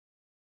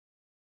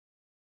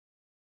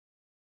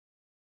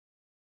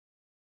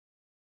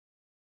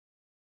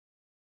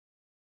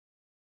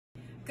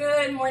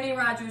Good morning,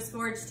 Rogers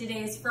Forge.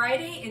 Today is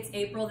Friday. It's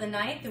April the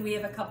 9th, and we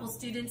have a couple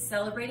students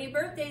celebrating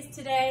birthdays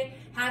today.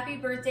 Happy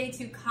birthday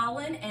to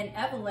Colin and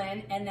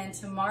Evelyn, and then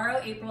tomorrow,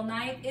 April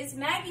 9th, is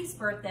Maggie's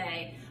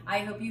birthday.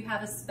 I hope you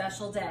have a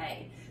special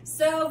day.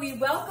 So we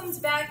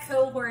welcomed back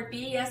Cohort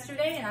B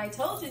yesterday, and I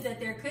told you that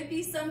there could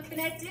be some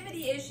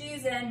connectivity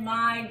issues, and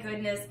my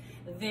goodness,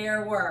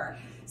 there were.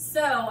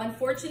 So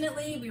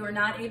unfortunately, we were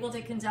not able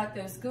to conduct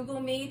those Google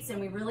Meets, and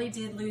we really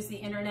did lose the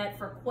internet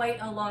for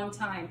quite a long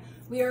time.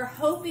 We are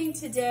hoping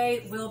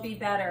today will be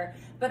better,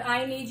 but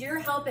I need your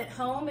help at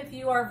home if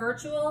you are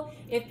virtual.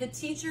 If the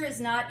teacher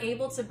is not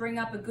able to bring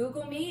up a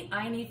Google Meet,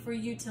 I need for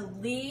you to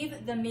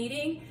leave the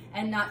meeting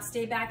and not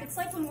stay back. It's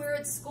like when we're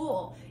at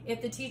school.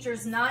 If the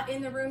teacher's not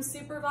in the room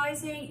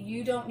supervising,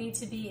 you don't need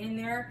to be in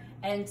there.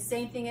 And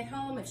same thing at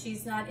home, if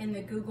she's not in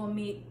the Google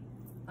Meet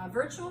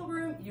virtual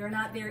room, you're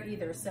not there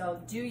either.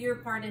 So do your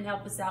part and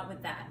help us out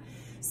with that.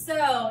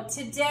 So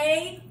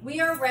today we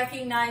are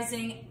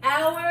recognizing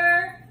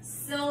our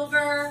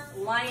silver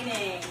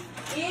lining.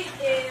 It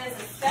is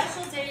a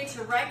special day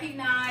to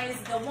recognize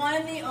the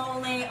one, the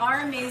only,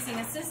 our amazing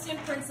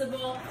assistant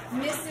principal,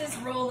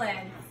 Mrs.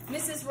 Rowland.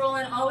 Mrs.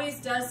 Rowland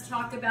always does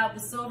talk about the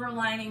silver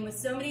lining with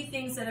so many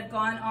things that have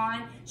gone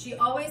on. She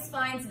always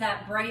finds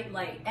that bright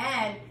light.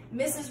 And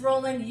Mrs.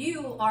 Rowland,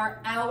 you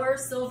are our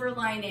silver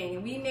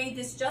lining. We made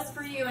this just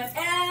for you, and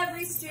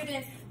every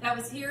student that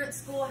was here at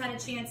school had a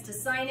chance to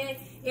sign it.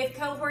 If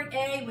Cohort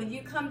A, when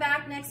you come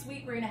back next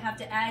week, we're going to have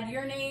to add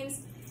your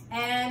names.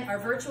 And our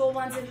virtual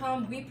ones at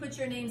home, we put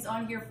your names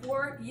on here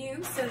for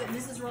you so that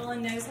Mrs.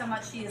 Rowland knows how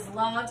much she is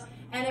loved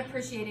and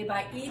appreciated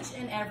by each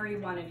and every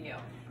one of you.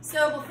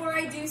 So before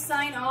I do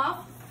sign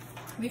off,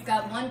 we've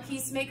got one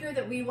peacemaker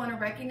that we want to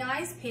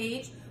recognize.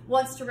 Paige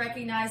wants to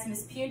recognize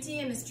Miss Punty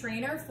and Miss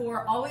Trainer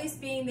for always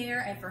being there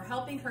and for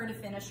helping her to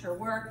finish her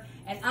work.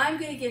 And I'm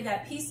going to give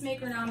that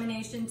peacemaker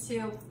nomination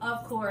to,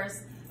 of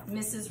course,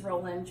 Mrs.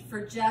 Rowland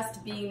for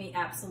just being the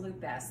absolute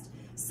best.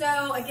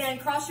 So again,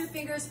 cross your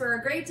fingers for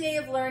a great day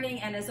of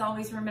learning, and as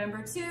always,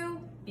 remember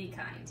to be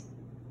kind.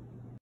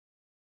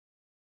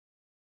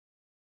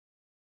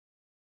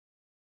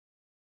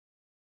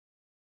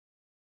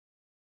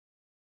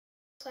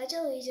 Pledge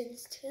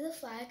allegiance to the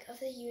flag of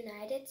the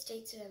United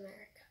States of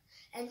America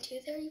and to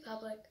the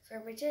republic for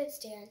which it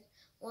stands,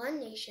 one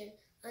nation,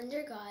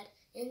 under God,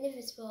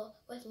 indivisible,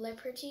 with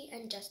liberty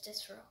and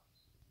justice for all.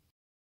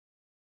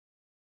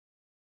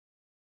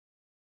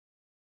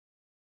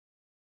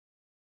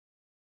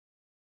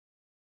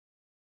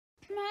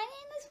 My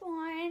name is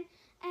Warren,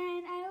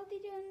 and I will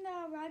be doing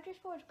the Rogers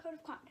Forge Code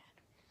of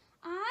Conduct.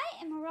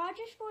 I am a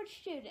Rogers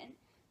Forge student.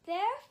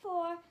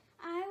 Therefore,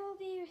 I will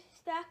be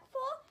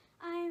respectful,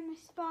 I am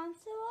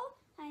responsible,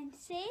 I am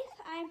safe,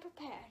 I am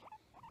prepared.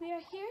 We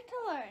are here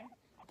to learn.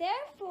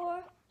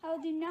 Therefore, I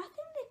will do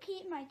nothing to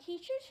keep my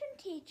teachers from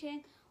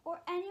teaching or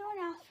anyone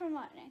else from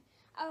learning.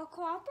 I will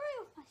cooperate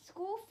with my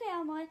school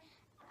family.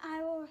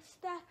 I will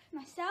respect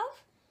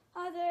myself,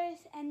 others,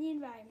 and the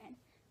environment.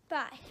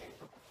 Bye.